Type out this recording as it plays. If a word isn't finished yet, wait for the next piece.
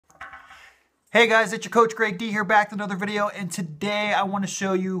Hey guys, it's your coach Greg D here, back with another video, and today I want to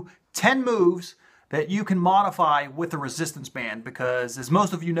show you 10 moves that you can modify with a resistance band, because as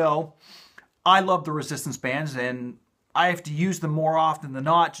most of you know, I love the resistance bands and I have to use them more often than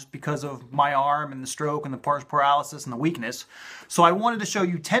not just because of my arm and the stroke and the paralysis and the weakness. So I wanted to show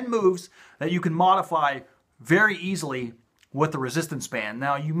you 10 moves that you can modify very easily with the resistance band.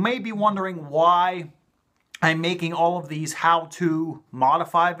 Now you may be wondering why I'm making all of these how-to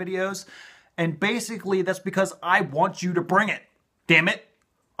modify videos. And basically, that's because I want you to bring it. Damn it.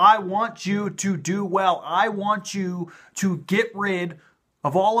 I want you to do well. I want you to get rid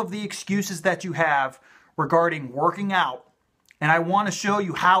of all of the excuses that you have regarding working out. And I want to show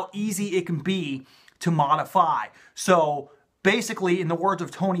you how easy it can be to modify. So basically, in the words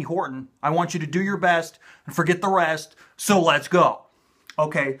of Tony Horton, I want you to do your best and forget the rest. So let's go.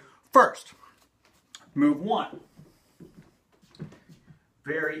 Okay, first, move one.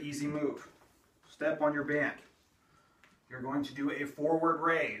 Very easy move. Step on your band. You're going to do a forward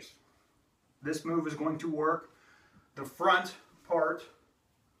raise. This move is going to work the front part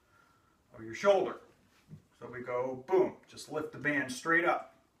of your shoulder. So we go boom, just lift the band straight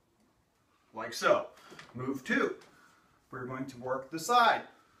up, like so. Move two. We're going to work the side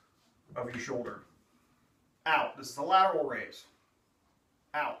of your shoulder. Out. This is a lateral raise.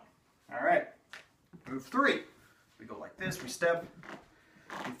 Out. All right. Move three. We go like this. We step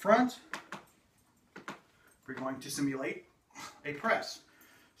in front. We're going to simulate a press.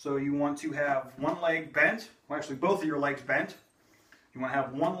 So you want to have one leg bent, well actually both of your legs bent. You want to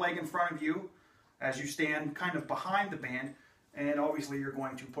have one leg in front of you as you stand kind of behind the band, and obviously you're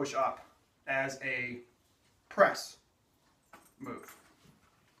going to push up as a press move.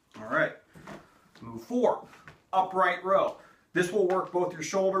 All right, move four, upright row. This will work both your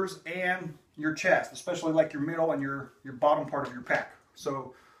shoulders and your chest, especially like your middle and your bottom part of your pec.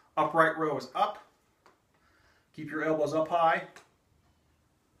 So upright row is up. Keep your elbows up high,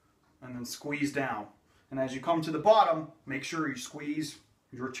 and then squeeze down. And as you come to the bottom, make sure you squeeze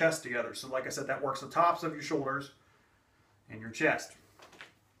your chest together. So like I said, that works the tops of your shoulders and your chest.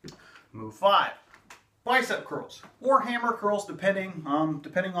 Move five, bicep curls or hammer curls, depending on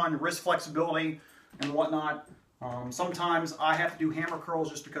your wrist flexibility and whatnot. Sometimes I have to do hammer curls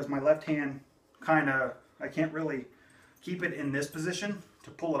just because my left hand I can't really keep it in this position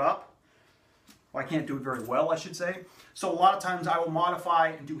to pull it up. Well, I can't do it very well, I should say. So a lot of times I will modify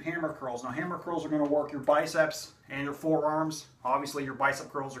and do hammer curls. Now hammer curls are going to work your biceps and your forearms. Obviously your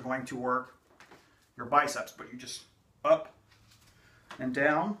bicep curls are going to work your biceps, but you just up and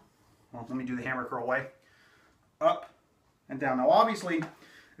down. Well, let me do the hammer curl way. Up and down. Now obviously,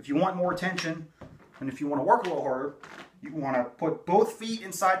 if you want more tension and if you want to work a little harder, you want to put both feet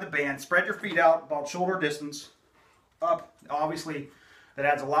inside the band, spread your feet out about shoulder distance, up. Obviously, that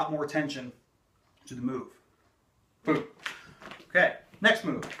adds a lot more tension to the move. Boom. Okay, next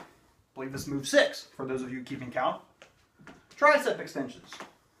move. I believe this is move 6, for those of you keeping count. Tricep extensions.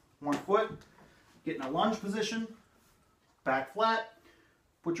 One foot, get in a lunge position, back flat,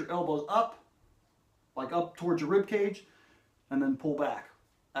 put your elbows up, like up towards your rib cage, and then pull back,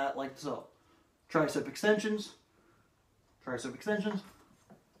 like so. Tricep extensions,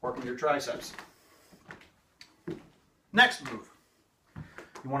 working your triceps. Next move.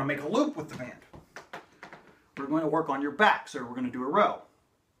 You want to make a loop with the band. We're going to work on your back, so we're going to do a row.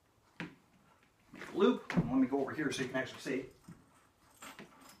 Make a loop. Let me go over here so you can actually see.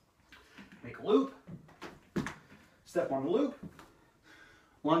 Make a loop. Step on the loop.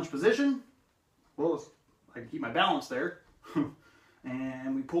 Lunge position. Well, I can keep my balance there.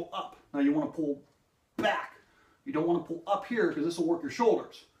 And we pull up. Now you want to pull back. You don't want to pull up here because this will work your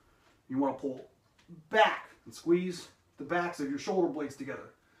shoulders. You want to pull back and squeeze the backs of your shoulder blades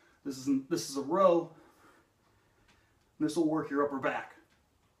together. This is a row. This will work your upper back.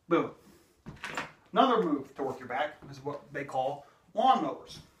 Boom. Another move to work your back is what they call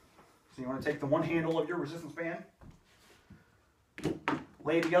lawnmowers. So you want to take the one handle of your resistance band,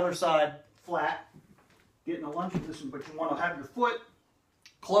 lay the other side flat, get in a lunge position, but you want to have your foot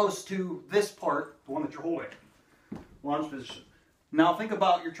close to this part, the one that you're holding. Lunge position. Now think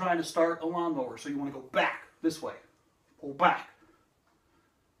about you're trying to start a lawnmower, so you want to go back this way. Pull back.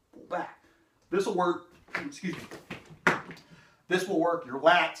 Pull back. This will work, excuse me. This will work your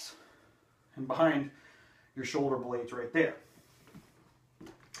lats and behind your shoulder blades right there.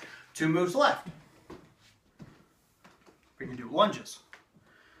 2 moves left. We can do lunges.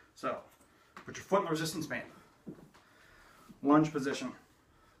 So, put your foot in the resistance band. Lunge position.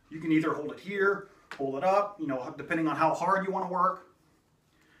 You can either hold it here, hold it up, depending on how hard you want to work.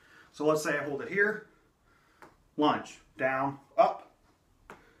 So let's say I hold it here. Lunge. Down, up,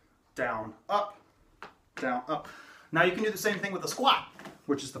 down, up, down, up. Now you can do the same thing with the squat,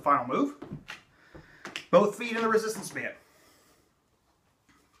 which is the final move. Both feet in the resistance band.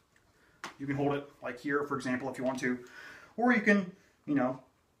 You can hold it like here, for example, if you want to. Or you can, you know,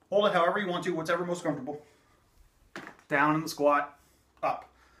 hold it however you want to, whatever most comfortable. Down in the squat, up,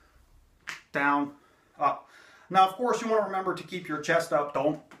 down, up. Now, of course, you want to remember to keep your chest up.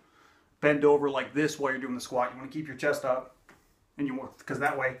 Don't bend over like this while you're doing the squat. You want to keep your chest up, and you want, because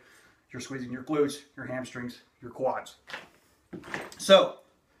that way you're squeezing your glutes, your hamstrings, your quads. So,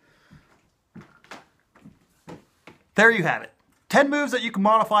 there you have it. 10 moves that you can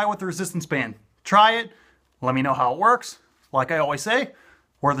modify with the resistance band. Try it. Let me know how it works. Like I always say,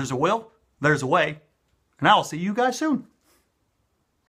 where there's a will, there's a way. And I will see you guys soon.